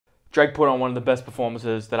Drake put on one of the best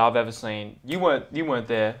performances that I've ever seen. You weren't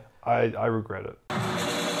there. I regret it.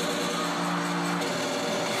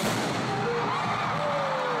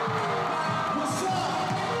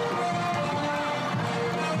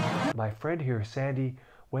 My friend here, Sandy,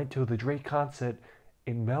 went to the Drake concert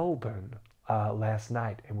in Melbourne last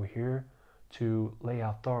night, and we're here to lay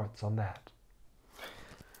our thoughts on that.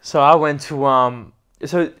 So I went to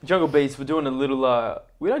so Jungle Beats. We're doing a little.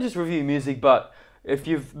 We don't just review music, but if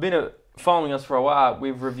you've been following us for a while,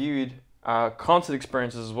 we've reviewed concert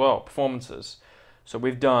experiences as well, performances. So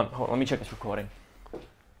we've done. Hold on, let me check this recording.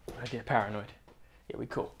 I get paranoid. Yeah, we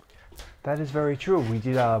cool. That is very true. We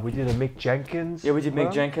did a Mick Jenkins. Yeah, we did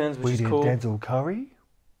Mick Jenkins, which is cool. We did Denzel Curry.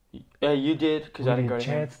 Yeah, you did, because I didn't go to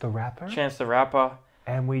him. Chance the Rapper. Chance the Rapper.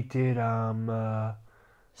 And we did Sampha.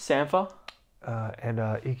 And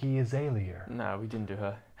Iggy Azalea. No, we didn't do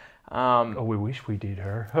her. Oh, we wish we did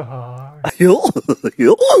her.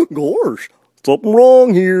 Gosh, something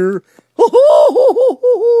wrong here.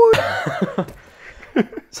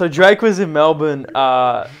 So Drake was in Melbourne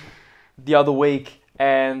the other week,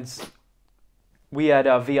 and we had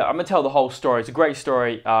I'm gonna tell the whole story. It's a great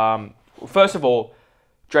story. First of all,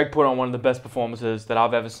 Drake put on one of the best performances that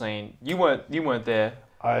I've ever seen. You weren't there.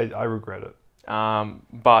 I regret it.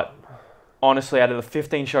 But honestly, out of the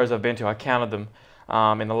 15 shows I've been to, I counted them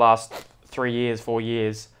in the last 4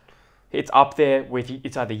 years. It's up there with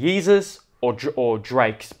it's either Yeezus or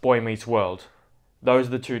Drake's Boy Meets World. Those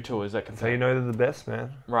are the two tours that can. So you know they're the best,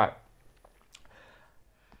 man. Right.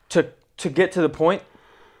 To get to the point,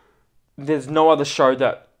 there's no other show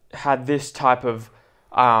that had this type of,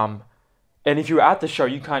 and if you were at the show,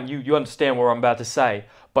 you understand what I'm about to say.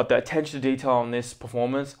 But the attention to detail on this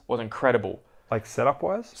performance was incredible. Like setup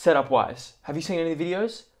wise? Setup wise. Have you seen any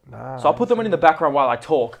videos? Nah. So I'll put them in the background while I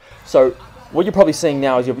talk. So what you're probably seeing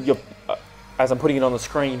now is as I'm putting it on the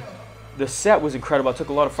screen, the set was incredible. I took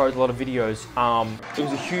a lot of photos, a lot of videos. It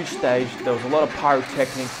was a huge stage. There was a lot of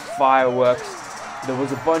pyrotechnics, fireworks. There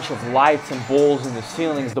was a bunch of lights and balls in the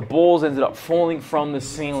ceilings. The balls ended up falling from the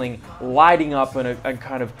ceiling, lighting up and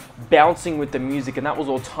kind of bouncing with the music. And that was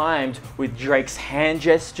all timed with Drake's hand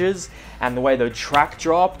gestures and the way the track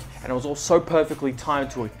dropped. And it was all so perfectly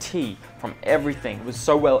timed to a T from everything. It was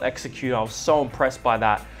so well executed. I was so impressed by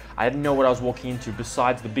that. I didn't know what I was walking into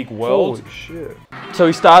besides the big world. Holy shit. So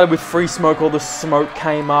he started with Free Smoke. All the smoke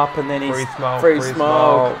came up, and then Free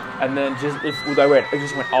Smoke. And then it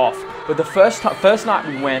just went off. But the first night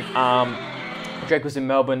we went, Drake was in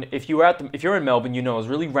Melbourne. If you're in Melbourne, you know it was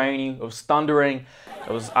really rainy. It was thundering.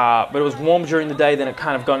 It was, but it was warm during the day. Then it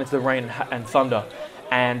kind of got into the rain and thunder,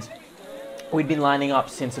 and we'd been lining up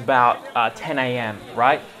since about 10 a.m.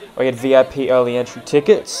 Right? We had VIP early entry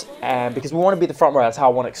tickets, and because we want to be the front row, that's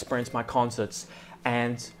how I want to experience my concerts.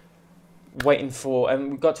 And we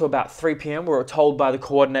got to about 3 p.m. We were told by the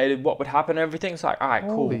coordinator what would happen and everything. It's like, all right,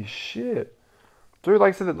 cool. Holy shit. Dude,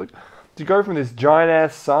 like I said, to go from this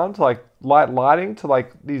giant-ass sun to, like, lighting to,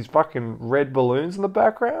 like, these fucking red balloons in the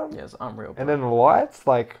background. Yeah, it's unreal, bro. And then the lights,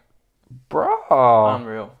 like, bro.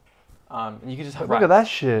 Unreal. You can just look at that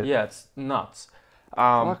shit. Yeah, it's nuts.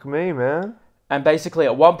 Fuck me, man. And basically,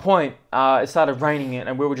 at one point, it started raining,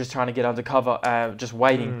 and we were just trying to get undercover, just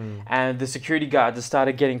waiting. And the security guards just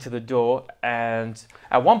started getting to the door. And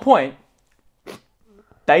at one point,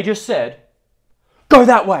 they just said, "Go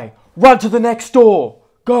that way. Run to the next door.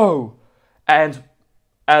 Go." And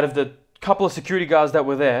out of the couple of security guards that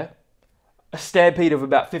were there, a stampede of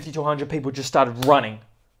about 50 to 100 people just started running.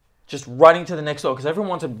 Just running to the next door, because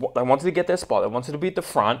everyone wanted to get their spot. They wanted to be at the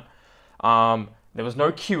front. There was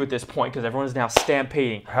no queue at this point because everyone's now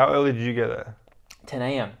stampeding. How early did you get there? 10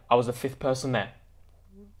 a.m. I was the 5th person there.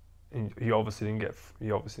 And you obviously didn't get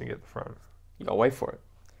the front. You gotta wait for it.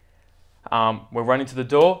 We're running to the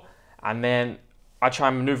door, and then I try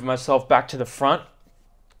and maneuver myself back to the front.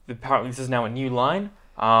 Apparently, this is now a new line.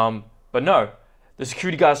 But no, the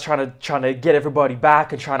security guys trying to get everybody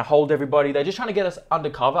back and trying to hold everybody. They're just trying to get us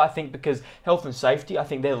undercover. I think because health and safety. I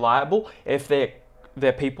think they're liable if their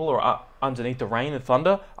people are underneath the rain and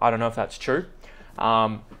thunder. I don't know if that's true.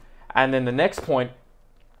 And then the next point,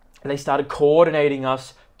 they started coordinating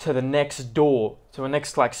us to the next door, to a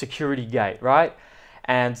next like security gate, right?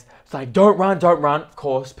 And it's like, don't run. Of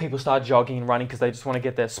course, people start jogging and running because they just want to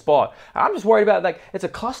get their spot. And I'm just worried about, like, it's a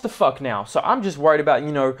clusterfuck now. So I'm just worried about,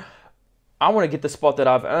 I want to get the spot that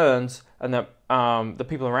I've earned and that the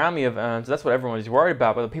people around me have earned. So that's what everyone is worried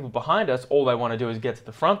about. But the people behind us, all they want to do is get to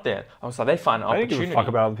the front there. I was like, they find an opportunity. I don't give a fuck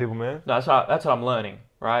about other people, man. No, that's what I'm learning,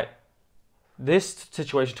 right? This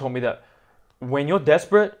situation taught me that when you're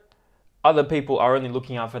desperate, other people are only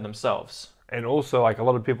looking out for themselves. And also, like, a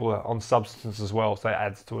lot of people are on substance as well, so that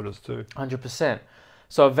adds to it as too. 100%.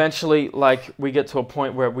 So eventually, like, we get to a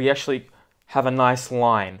point where we actually have a nice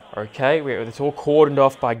line, okay? It's all cordoned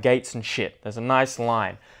off by gates and shit. There's a nice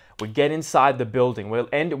line. We get inside the building.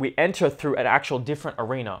 We enter through an actual different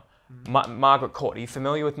arena. Margaret Court. Are you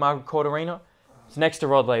familiar with Margaret Court Arena? It's next to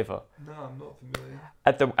Rod Laver. No, I'm not familiar.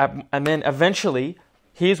 And then eventually,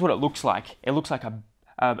 here's what it looks like. It looks like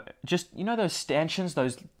just, you know those stanchions,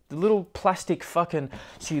 the little plastic fucking.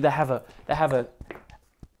 So they have a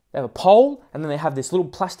pole, and then they have this little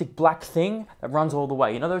plastic black thing that runs all the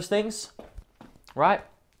way. You know those things, right?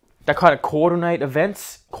 That kind of cordon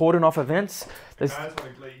off events. I just want to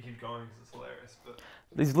let you keep going because it's hilarious. But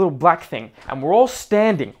this little black thing, and we're all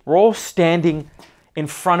standing in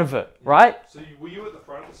front of it, right? So were you at the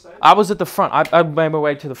front of the stage? I was at the front. I made my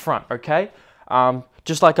way to the front, okay?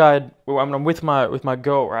 Just like I'm with my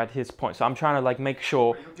girl right at his point, so I'm trying to like make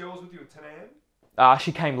sure. Your girl was with you at 10 a.m.?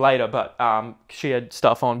 She came later, but she had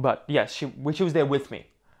stuff on. But yes, she was there with me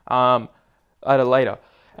later.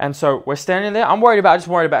 And so we're standing there. I'm just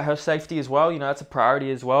worried about her safety as well. You know, that's a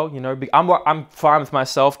priority as well. You know, I'm fine with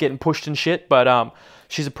myself getting pushed and shit, but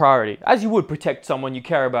she's a priority. As you would protect someone you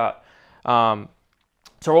care about. So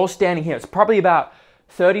we're all standing here. It's probably about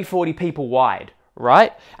 30, 40 people wide,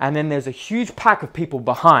 right? And then there's a huge pack of people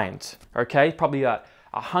behind, okay? Probably about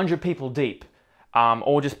 100 people deep,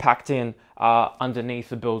 all just packed in underneath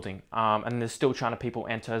the building. And there's still trying to people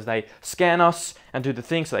enter as they scan us and do the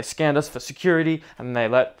thing. So they scanned us for security, and then they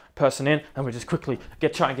let person in, and we just quickly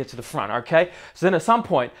try and get to the front, okay? So then at some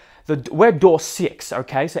point, we're door 6,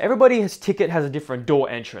 okay? So everybody's ticket has a different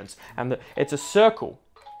door entrance, and it's a circle.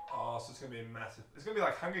 Oh, so it's going to be massive. It's going to be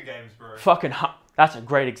like Hunger Games, bro. That's a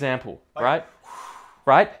great example, right?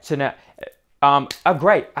 Right? So now,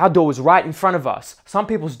 great. Our door was right in front of us. Some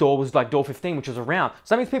people's door was like door 15, which was around.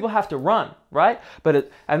 Some of these people have to run, right?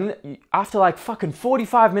 And after like fucking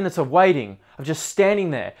 45 minutes of waiting, of just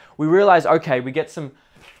standing there, we realize, okay,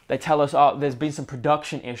 they tell us, oh, there's been some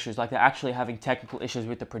production issues. Like they're actually having technical issues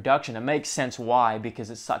with the production. It makes sense why,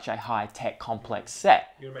 because it's such a high-tech, complex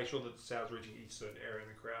set. You gotta make sure that the sound's reaching each certain area in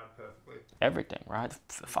the crowd perfectly. Everything, right?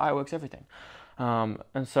 The fireworks, everything.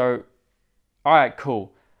 And so, all right,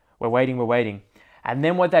 cool. We're waiting. And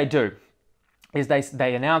then what they do is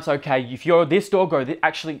they announce, okay, if you're this door, go this.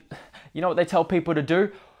 Actually, you know what they tell people to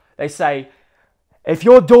do? They say, if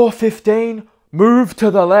you're door 15, move to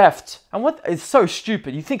the left. And it's so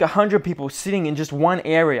stupid. You think 100 people sitting in just one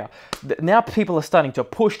area. Now people are starting to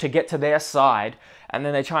push to get to their side, and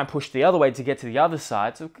then they try and push the other way to get to the other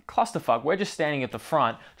side. So clusterfuck. We're just standing at the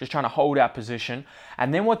front, just trying to hold our position.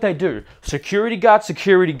 And then what they do, security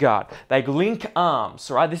guard. They link arms,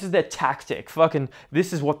 right? This is their tactic.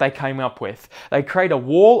 This is what they came up with. They create a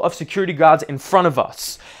wall of security guards in front of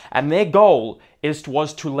us. And their goal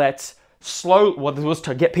was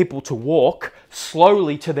to get people to walk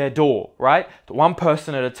slowly to their door, right? One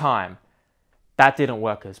person at a time. That didn't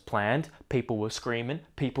work as planned. People were screaming,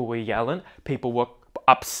 people were yelling, people were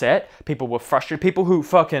upset, people were frustrated. People who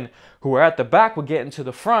were at the back were getting to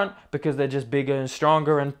the front because they're just bigger and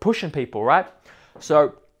stronger and pushing people, right?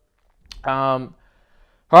 So, all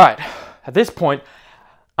right, at this point,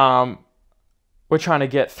 we're trying to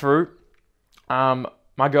get through.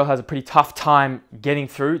 My girl has a pretty tough time getting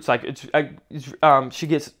through. It's like she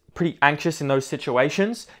gets pretty anxious in those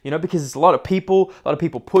situations, you know, because it's a lot of people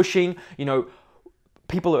pushing. You know,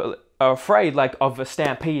 people are afraid like of a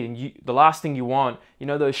stampede, and the last thing you want, you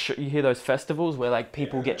know, you hear those festivals where like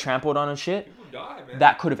people get trampled on and shit. People die, man.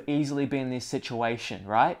 That could have easily been this situation,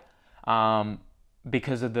 right?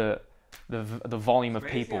 Because of the volume of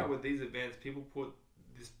people. How with these events, people put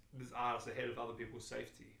this artist ahead of other people's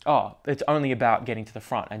safety. Oh, it's only about getting to the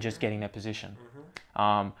front and just getting their position.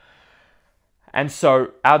 And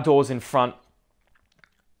so our doors in front,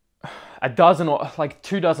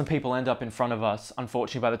 2 dozen people end up in front of us,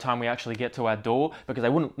 unfortunately, by the time we actually get to our door, because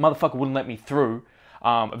motherfucker wouldn't let me through.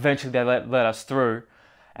 Eventually they let us through.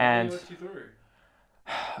 And Why let you through?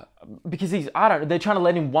 Because they're trying to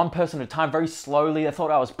let in one person at a time very slowly. They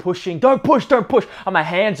thought I was pushing. Don't push. And my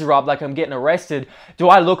hands are up like I'm getting arrested. Do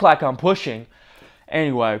I look like I'm pushing?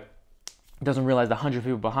 Anyway, doesn't realize the 100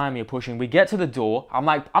 people behind me are pushing. We get to the door. I'm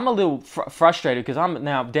a little frustrated because I'm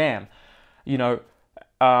now, damn, you know.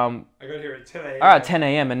 I got here at 10 a.m. All right, 10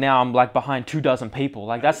 a.m. and now I'm like behind 2 dozen people.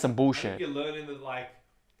 Like that's some bullshit. You're learning that like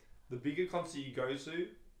the bigger concert you go to,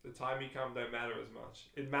 the time you come don't matter as much.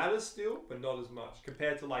 It matters still, but not as much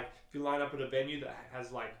compared to like if you line up at a venue that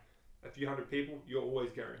has like a few hundred people, you're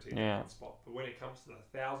always guaranteed a spot. But when it comes to the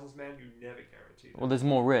thousands, man, you never guaranteed. Well, there's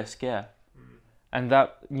more risk, yeah. And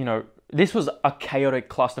that, you know, this was a chaotic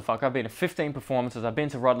clusterfuck. I've been to 15 performances. I've been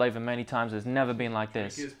to Rod Laver many times. There's never been like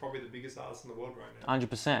this. Drake is probably the biggest artist in the world right now.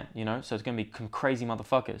 100%, you know, so it's going to be crazy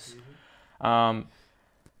motherfuckers.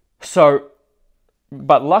 Mm-hmm.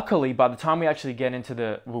 But luckily, by the time we actually get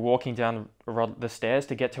into we're walking down the stairs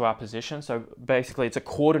to get to our position. So basically, it's a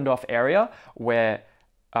cordoned off area where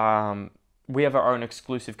we have our own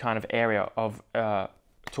exclusive kind of area of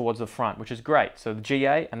towards the front, which is great. So the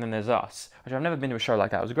GA, and then there's us, which I've never been to a show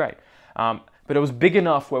like that. It was great. But it was big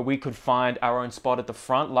enough where we could find our own spot at the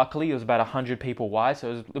front. Luckily, it was about 100 people wide,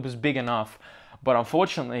 so it was big enough. But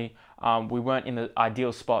unfortunately, we weren't in the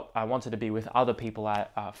ideal spot. I wanted to be with other people,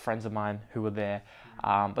 friends of mine who were there.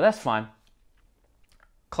 But that's fine.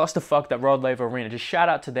 Clusterfuck, that Rod Laver Arena. Just shout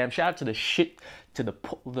out to them. Shout out to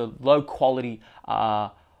the low quality.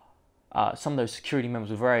 Some of those security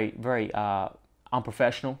members were very, very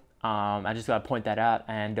unprofessional. I just got to point that out.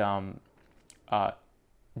 And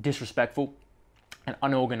disrespectful and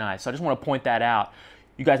unorganized. So I just want to point that out.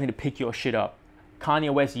 You guys need to pick your shit up.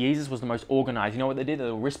 Kanye West Yeezus was the most organized. You know what they did?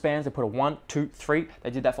 The wristbands, they put a 1, 2, 3.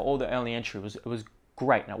 They did that for all the early entry. It was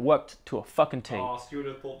great, and it worked to a fucking T. Oh, so you would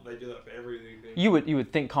have thought they did that for everything. You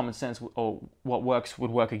would think common sense or what works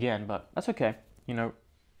would work again, but that's okay. You know,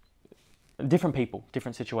 different people,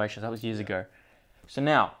 different situations. That was years ago. So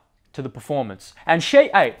now to the performance. And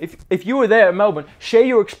hey, if you were there at Melbourne, share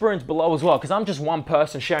your experience below as well, because I'm just one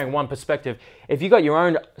person sharing one perspective. If you got your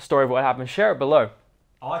own story of what happened, share it below.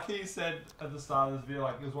 I like how you said at the start of this video,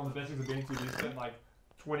 like, it was one of the best things I've been to. You spent like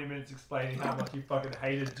 20 minutes explaining how much you fucking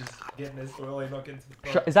hated just getting there so early, not getting to the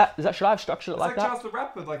front. Is that should I have structured it like that? It's like Chance the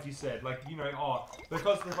Rapper, like you said. Like, you know,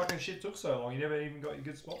 because the fucking shit took so long, you never even got your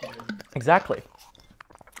good spot. Exactly.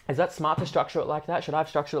 Is that smart to structure it like that? Should I have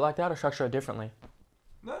structured it like that or structure it differently?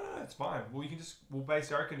 No, it's fine. Well, you can just,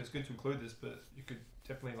 basically, I reckon it's good to include this, but you could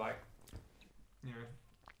definitely, like, you know,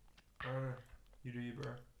 I don't know. You do you,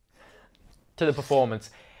 bro. To the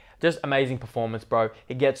performance. Just amazing performance, bro.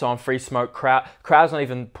 It gets on, free smoke, crowd's not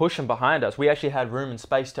even pushing behind us. We actually had room and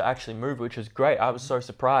space to actually move, which was great. I was so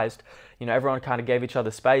surprised. You know, everyone kind of gave each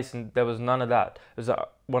other space, and there was none of that. It was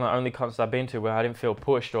one of the only concerts I've been to where I didn't feel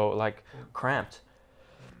pushed or, like, cramped.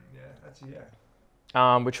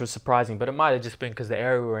 Which was surprising, but it might have just been because the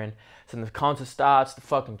area we were in. So then the concert starts, the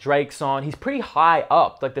fucking Drake's on. He's pretty high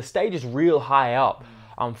up. Like, the stage is real high up,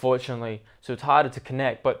 unfortunately. So it's harder to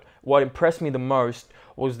connect. But what impressed me the most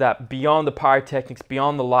was that beyond the pyrotechnics,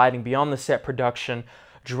 beyond the lighting, beyond the set production,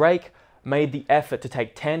 Drake made the effort to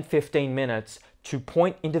take 10, 15 minutes to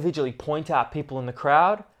individually point out people in the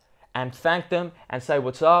crowd and thank them and say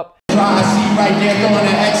what's up. I see you right there throwing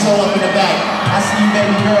that XO up in the back. I see you,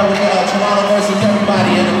 baby girl, with Toronto versus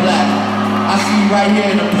everybody in the black. I see you right here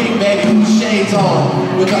in the pink, baby, with the shades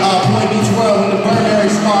on, with the Boy Meets World, with the Burberry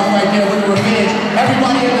scarf right there, with the revenge.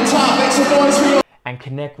 Everybody in the top, make some noise for you. And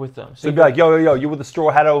connect with them. So you'd be like, yo, you with the straw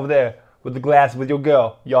hat over there, with the glass, with your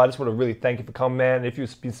girl. Yo, I just want to really thank you for coming, man. If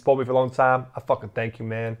you've been supporting me for a long time, I fucking thank you,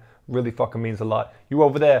 man. Really fucking means a lot. You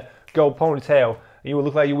over there, girl ponytail, and you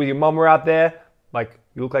look like you with your mama out there, like,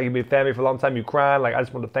 you look like you've been family for a long time, you crying, like, I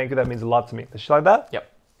just want to thank you, that means a lot to me. Shit like that?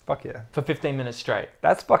 Yep. Fuck yeah. For 15 minutes straight.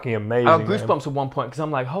 That's fucking amazing, I got goosebumps at one point, because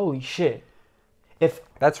I'm like, holy shit. If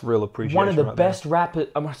that's real appreciation. One of the best rappers,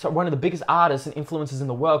 one of the biggest artists and influencers in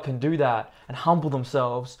the world can do that and humble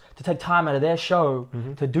themselves to take time out of their show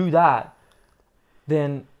to do that,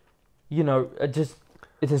 then, you know, it's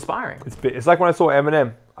inspiring. It's like when I saw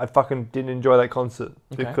Eminem, I fucking didn't enjoy that concert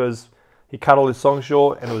because he cut all his songs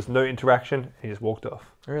short and there was no interaction and he just walked off.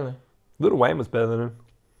 Really? Lil Wayne was better than him.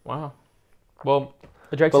 Wow. Well,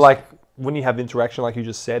 but like, when you have interaction like you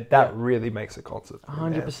just said, that really makes a concert.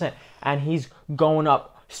 100%. And he's going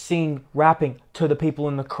up, singing, rapping to the people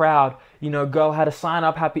in the crowd. You know, girl had a sign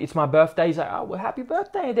up, happy, it's my birthday. He's like, oh, well, happy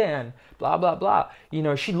birthday then. Blah, blah, blah. You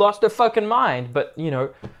know, she lost her fucking mind. But, you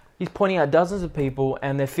know, he's pointing out dozens of people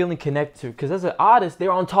and they're feeling connected to. Because as an artist,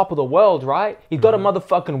 they're on top of the world, right? He's got a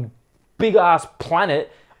motherfucking big-ass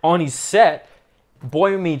planet on his set.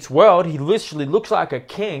 Boy Meets World. He literally looks like a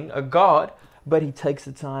king, a god. But he takes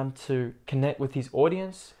the time to connect with his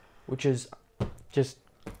audience, which is just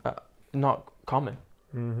not common.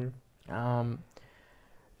 It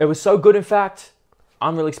was so good, in fact,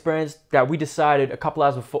 I'm really experienced, that we decided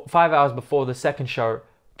 5 hours before the second show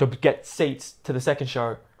to get seats to the second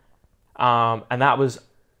show. And that was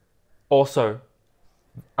also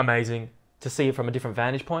amazing to see it from a different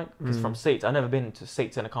vantage point. Because from seats, I've never been to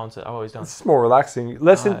seats in a concert. I've always done. It's more relaxing.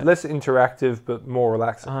 Less interactive, but more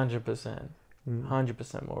relaxing. 100%.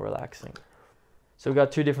 100% more relaxing. So we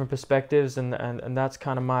got two different perspectives, and that's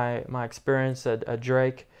kind of my experience at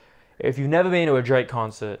Drake. If you've never been to a Drake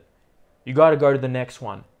concert, You got to go to the next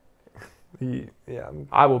one. Yeah,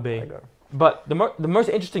 I will be. But the most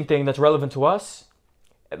interesting thing that's relevant to us,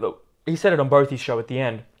 look, he said it on both his show at the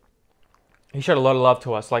end. He showed a lot of love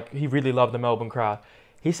to us. Like, he really loved the Melbourne crowd.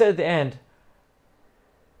 He said at the end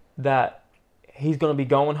that he's going to be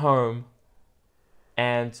going home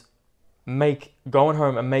and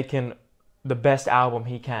making the best album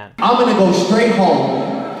he can. I'm going to go straight home,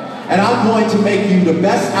 and I'm going to make you the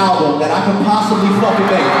best album that I can possibly fucking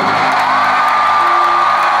make.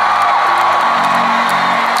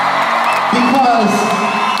 Because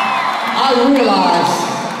I realized...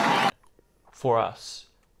 For us.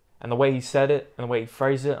 And the way he said it, and the way he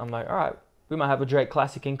phrased it, I'm like, all right, we might have a Drake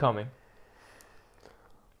classic incoming.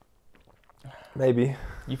 Maybe.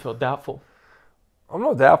 You feel doubtful? I'm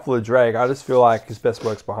not doubtful of Drake. I just feel like his best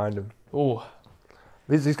work's behind him. Ooh.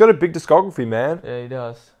 He's got a big discography, man. Yeah, he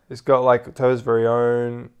does. He's got like Toe's Very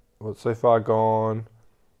Own, What's So Far Gone,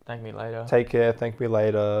 Thank Me Later. Take Care, Thank Me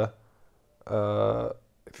Later,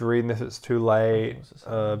 If You're Reading This It's Too Late,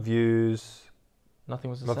 Views.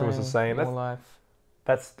 Nothing Was the Same. More Life.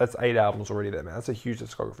 That's 8 albums already there, man. That's a huge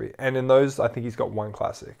discography. And in those, I think he's got 1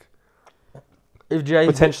 classic.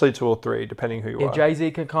 Potentially 2 or 3, depending who you are. If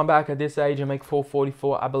Jay-Z can come back at this age and make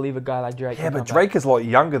 444, I believe a guy like Drake can come back. Yeah, but Drake is a lot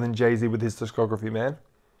younger than Jay-Z with his discography, man.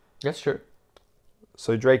 That's true.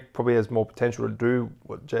 So Drake probably has more potential to do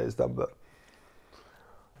what Jay has done, but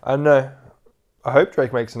I don't know. I hope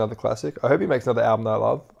Drake makes another classic. I hope he makes another album that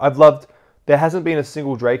I love. There hasn't been a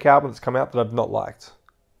single Drake album that's come out that I've not liked.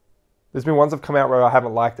 There's been ones that have come out where I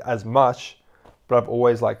haven't liked as much, but I've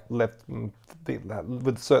always like left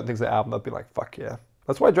with certain things in the album. I've been like, fuck yeah.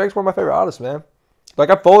 That's why Drake's one of my favorite artists, man. Like,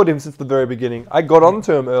 I followed him since the very beginning. I got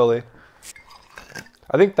onto him early.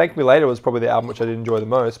 I think Thank Me Later was probably the album which I did enjoy the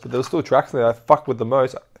most, but there were still tracks in there I fucked with the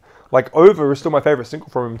most. Like, Over is still my favorite single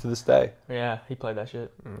from him to this day. Yeah, he played that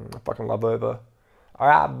shit. I fucking love Over. All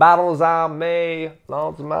right, battles on me,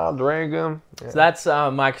 lost my dragon. Yeah. So that's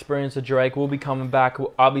my experience with Drake. We'll be coming back.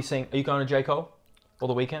 I'll be seeing. Are you going to J. Cole all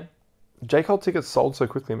the weekend? J. Cole tickets sold so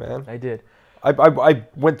quickly, man. They did. I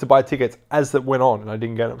went to buy tickets as it went on, and I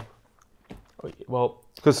didn't get them. Well,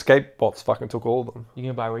 because Skatebots fucking took all of them. You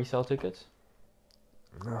gonna buy resale tickets?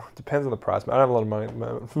 No, depends on the price, man. I don't have a lot of money at the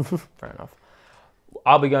moment. Fair enough.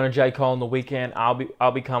 I'll be going to J. Cole on the weekend. I'll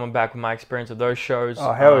be coming back with my experience of those shows.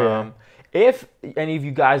 Oh, hell yeah. If any of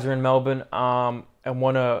you guys are in Melbourne and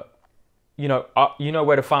want to, you know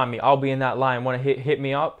where to find me. I'll be in that line. Want to hit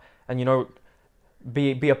me up and,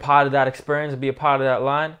 be a part of that experience, be a part of that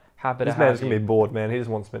line. Happy to have you. This man's going to be bored, man. He just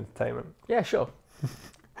wants some entertainment. Yeah, sure.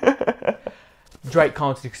 Drake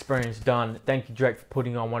concert experience done. Thank you, Drake, for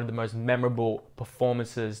putting on one of the most memorable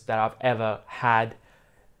performances that I've ever had.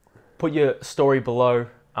 Put your story below.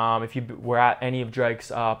 If you were at any of Drake's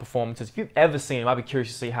performances, if you've ever seen him, I'd be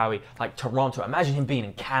curious to see how he, like Toronto, imagine him being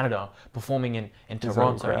in Canada, performing in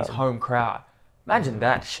Toronto, his home crowd. Imagine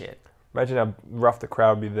that shit. Imagine how rough the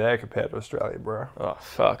crowd would be there compared to Australia, bro. Oh,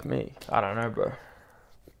 fuck me. I don't know, bro.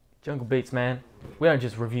 Jungle Beats, man. We don't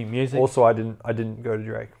just review music. Also, I didn't go to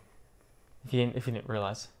Drake. If you didn't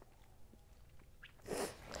realize.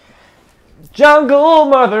 Jungle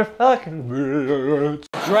motherfucking words.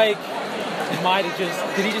 Drake might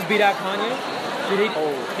have did he just beat out Kanye? Did he?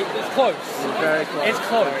 It's close. Very close. It's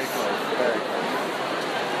close. Very close. Very close.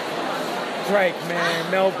 Drake,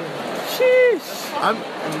 man, Melbourne. Sheesh. I'm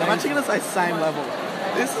actually gonna say same level.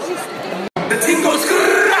 This is just... The team goes.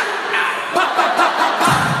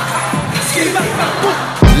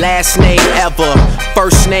 Last name ever,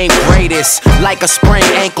 first name greatest. Like a sprained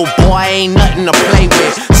ankle, boy, ain't nothing to play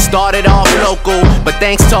with. Started off local, but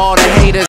thanks to all the haters.